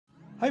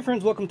Hi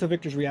friends, welcome to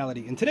Victor's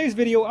Reality. In today's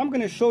video, I'm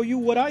going to show you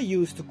what I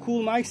use to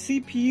cool my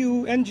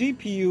CPU and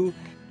GPU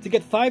to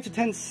get 5 to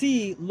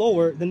 10C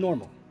lower than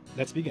normal.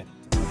 Let's begin.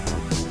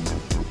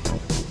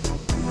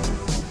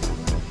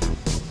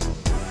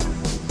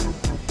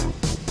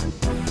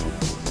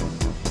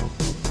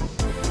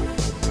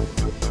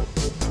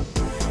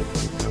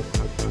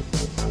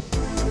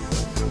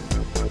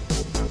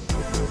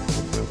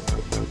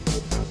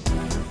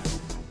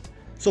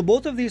 So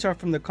both of these are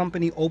from the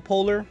company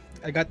OPOLAR.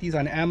 I got these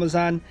on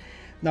Amazon.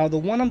 Now the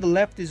one on the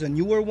left is a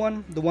newer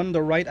one. The one on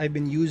the right I've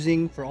been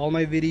using for all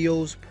my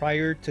videos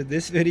prior to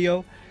this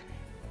video.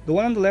 The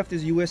one on the left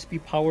is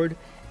USB powered,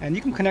 and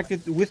you can connect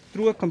it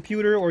through a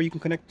computer, or you can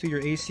connect to your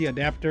AC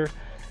adapter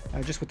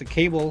just with the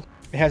cable.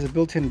 It has a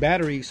built-in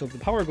battery, so if the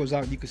power goes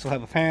out you can still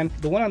have a fan.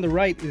 The one on the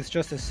right is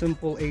just a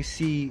simple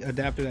AC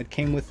adapter that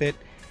came with it.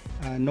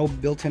 No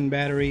built-in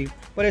battery,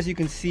 but as you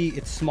can see,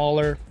 it's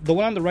smaller. The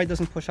one on the right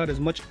doesn't push out as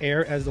much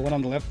air as the one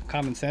on the left.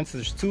 Common sense.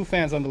 There's two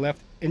fans on the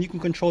left, and you can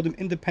control them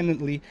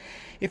independently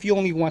if you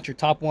only want your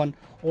top one,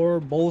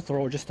 or both,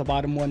 or just the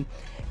bottom one.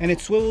 And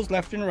it swivels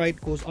left and right,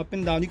 goes up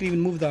and down. You can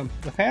even move the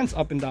fans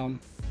up and down.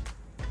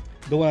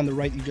 The one on the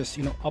right, you just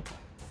up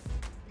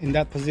in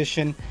that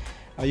position.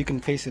 You can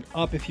face it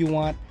up if you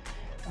want,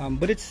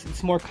 but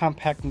it's more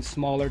compact and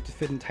smaller to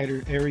fit in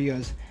tighter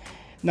areas.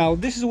 Now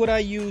this is what I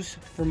use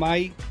for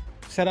my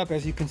setup.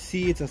 As you can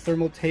see, it's a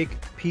Thermaltake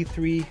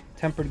P3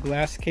 tempered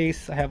glass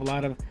case. I have a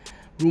lot of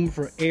room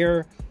for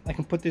air. I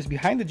can put this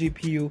behind the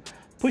GPU,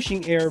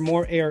 pushing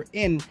more air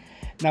in.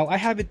 Now I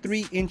have it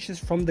 3 inches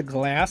from the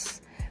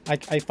glass.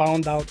 I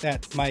found out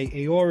that my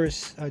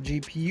Aorus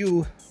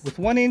GPU with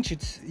 1 inch,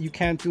 you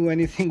can't do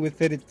anything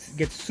with it. It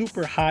gets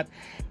super hot,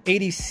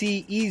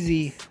 80C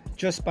easy,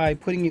 just by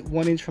putting it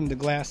 1 inch from the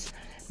glass.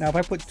 Now if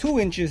I put 2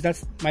 inches,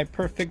 that's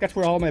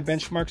where all my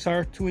benchmarks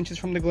are, 2 inches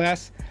from the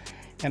glass,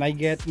 and I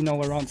get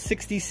around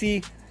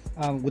 60C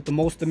with the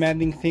most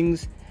demanding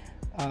things,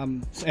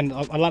 and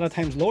a lot of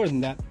times lower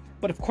than that.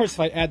 But of course, if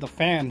I add the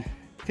fan,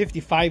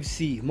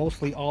 55C,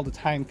 mostly all the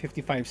time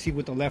 55C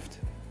with the left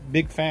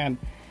big fan.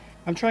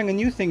 I'm trying a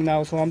new thing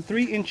now, so I'm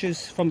 3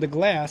 inches from the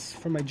glass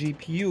for my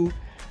GPU,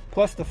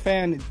 plus the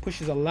fan. It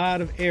pushes a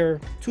lot of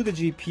air to the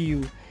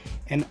GPU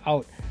and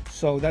out.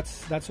 So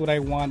that's what I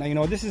want.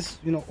 This is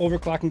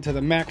overclocking to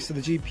the max of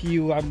the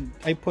GPU.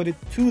 I put it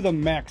to the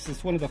max.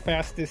 It's one of the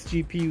fastest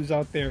GPUs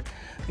out there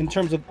in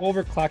terms of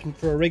overclocking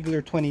for a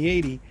regular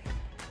 2080.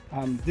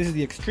 This is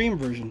the extreme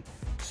version.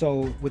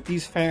 So with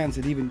these fans,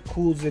 it even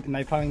cools it, and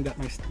I find that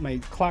my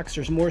clocks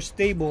are more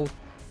stable.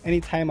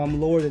 Anytime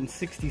I'm lower than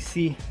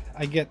 60C,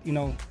 I get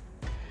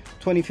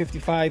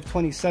 2055,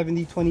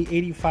 2070,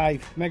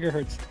 2085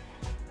 megahertz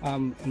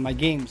in my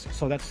games.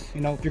 So that's if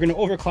you're going to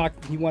overclock,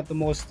 you want the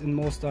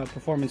most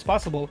performance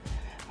possible.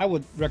 I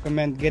would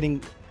recommend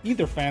getting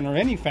either fan or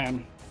any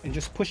fan and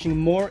just pushing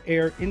more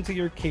air into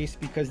your case,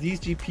 because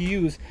these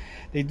GPUs,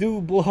 they do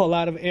blow a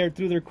lot of air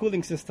through their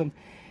cooling system,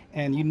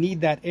 and you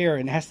need that air,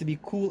 and it has to be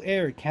cool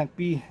air. It can't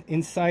be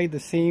inside the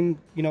same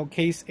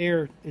case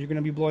air. You're going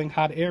to be blowing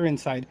hot air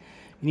inside.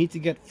 You need to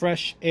get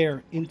fresh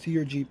air into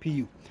your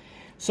GPU.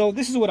 So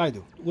this is what I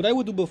do. What I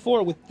would do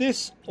before with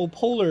this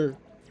OPOLAR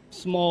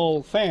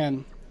small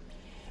fan,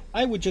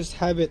 I would just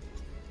have it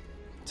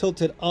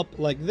tilted up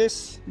like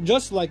this,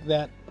 just like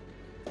that,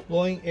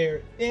 blowing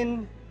air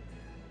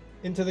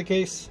into the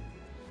case.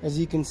 As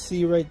you can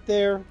see right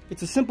there,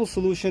 it's a simple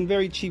solution,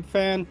 very cheap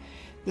fan.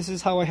 This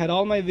is how I had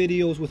all my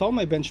videos with all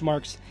my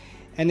benchmarks,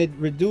 and it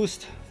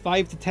reduced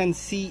 5 to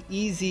 10C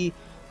easy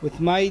with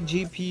my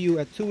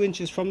GPU at 2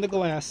 inches from the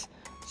glass.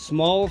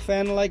 Small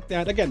fan like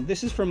that. Again,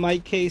 this is for my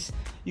case.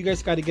 You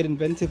guys got to get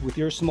inventive with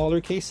your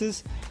smaller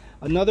cases.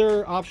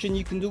 Another option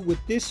you can do with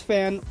this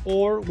fan,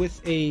 or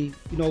with a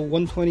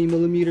 120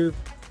 millimeter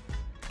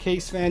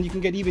case fan. You can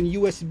get even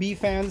USB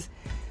fans,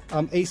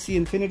 AC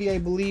Infinity, I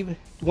believe,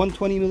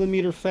 120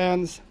 millimeter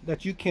fans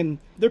that you can.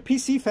 They're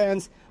PC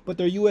fans, but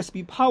they're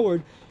USB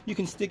powered. You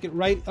can stick it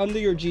right under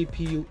your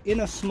GPU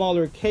in a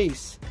smaller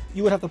case.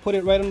 You would have to put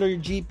it right under your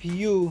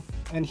GPU,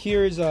 and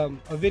here's a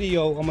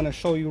video I'm going to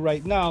show you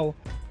right now.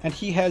 And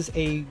he has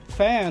a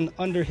fan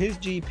under his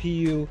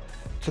GPU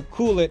to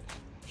cool it.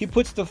 He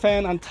puts the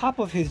fan on top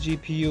of his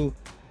GPU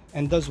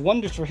and does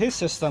wonders for his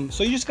system.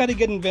 So you just got to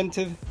get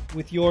inventive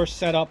with your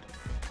setup.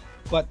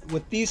 But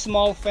with these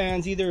small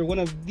fans, either one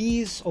of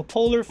these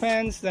OPOLAR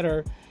fans that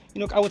are,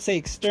 I would say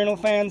external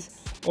fans,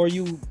 or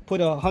you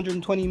put a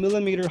 120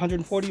 millimeter,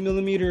 140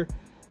 millimeter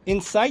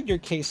inside your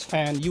case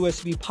fan,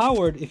 USB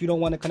powered, if you don't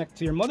want to connect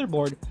to your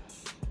motherboard,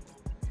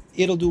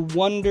 it'll do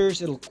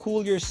wonders. It'll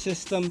cool your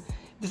system.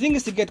 The thing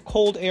is to get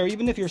cold air.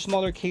 Even if your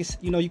smaller case,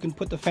 you can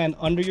put the fan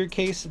under your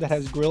case that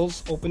has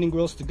grills, opening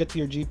grills to get to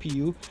your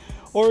GPU,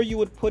 or you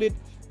would put it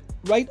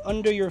right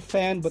under your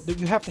fan, but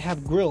you have to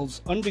have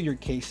grills under your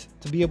case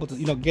to be able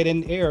to get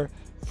in air,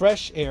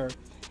 fresh air,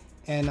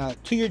 and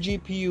to your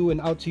GPU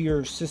and out to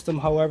your system,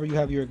 however you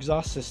have your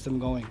exhaust system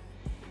going.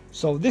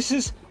 So this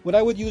is what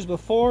I would use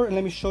before, and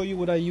let me show you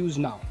what I use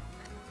now.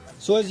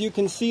 So as you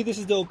can see, this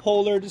is the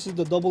OPOLAR. This is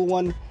the double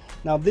one.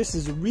 Now this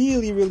is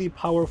really, really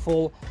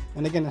powerful,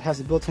 and again, it has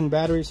a built-in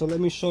battery. So let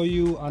me show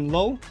you on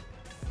low,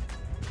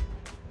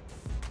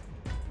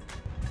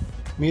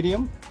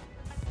 medium,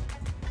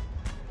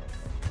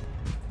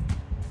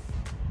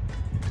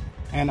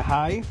 and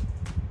high.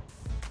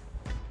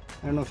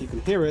 I don't know if you can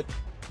hear it.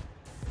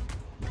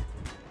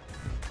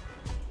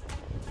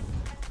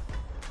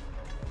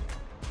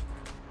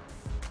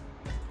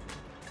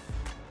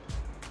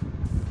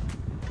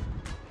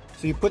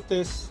 So you put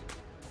this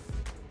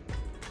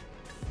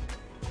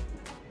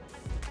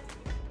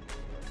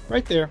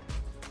right there.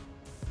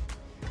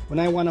 When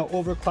I want to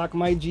overclock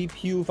my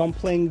GPU, if I'm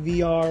playing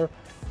VR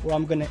or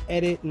I'm going to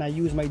edit and I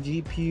use my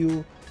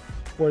GPU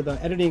for the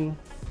editing,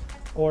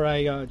 or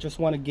I just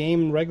want to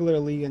game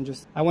regularly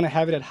and I want to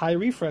have it at high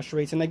refresh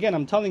rates. And again,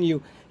 I'm telling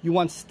you, you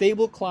want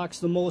stable clocks,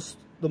 the most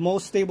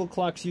stable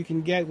clocks you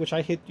can get, which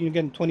I hit, you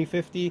get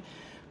 2050,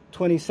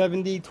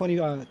 2070,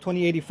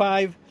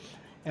 2085.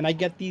 And I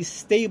get these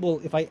stable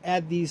if I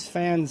add these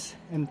fans.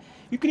 And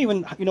you can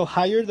even,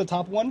 hire the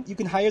top one. You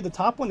can hire the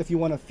top one if you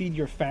want to feed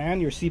your fan,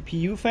 your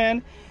CPU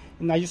fan.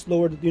 And I just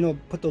lowered,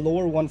 put the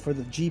lower one for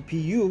the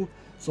GPU.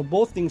 So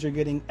both things are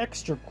getting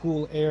extra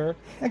cool air.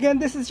 Again,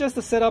 this is just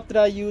a setup that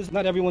I use.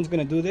 Not everyone's going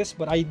to do this,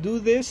 but I do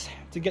this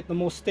to get the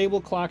most stable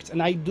clocks.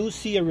 And I do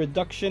see a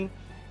reduction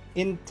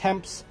in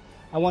temps.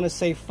 I want to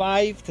say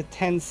 5 to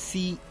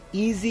 10C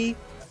easy.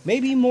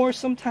 Maybe more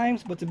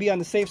sometimes, but to be on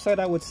the safe side,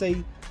 I would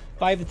say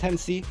 5 to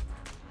 10C.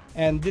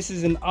 And this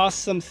is an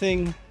awesome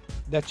thing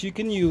that you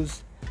can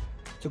use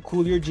to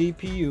cool your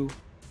GPU.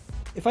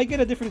 If I get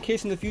a different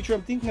case in the future,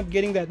 I'm thinking of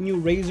getting that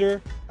new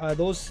Razer.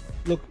 Those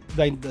look,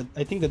 I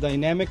think the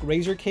dynamic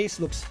Razer case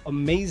looks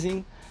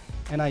amazing.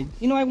 And I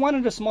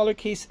wanted a smaller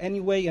case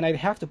anyway, and I'd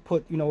have to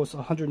put, it's a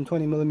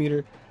 120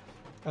 millimeter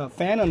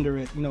fan under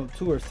it,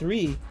 2 or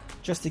 3,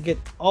 just to get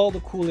all the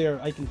cool air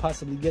I can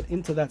possibly get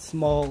into that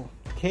small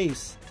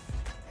case,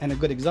 and a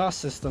good exhaust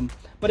system.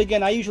 But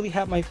again, I usually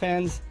have my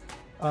fans,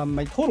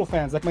 my total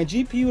fans, like my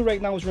GPU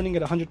right now is running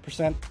at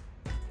 100%.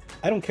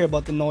 I don't care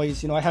about the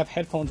noise. I have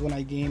headphones when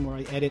I game or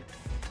I edit,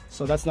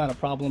 so that's not a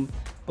problem.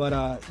 But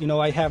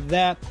I have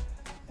that.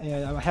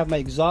 I have my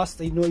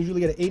exhaust. I usually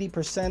get at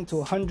 80% to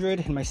 100,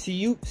 and my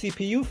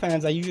CPU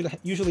fans I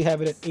usually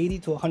have it at 80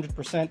 to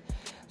 100%.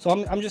 So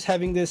I'm just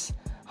having this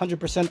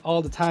 100%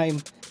 all the time.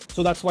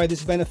 So that's why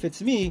this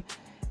benefits me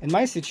in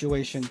my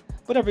situation.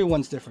 But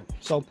everyone's different.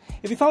 So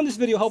if you found this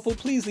video helpful,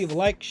 please leave a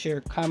like,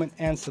 share, comment,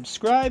 and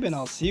subscribe. And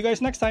I'll see you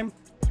guys next time.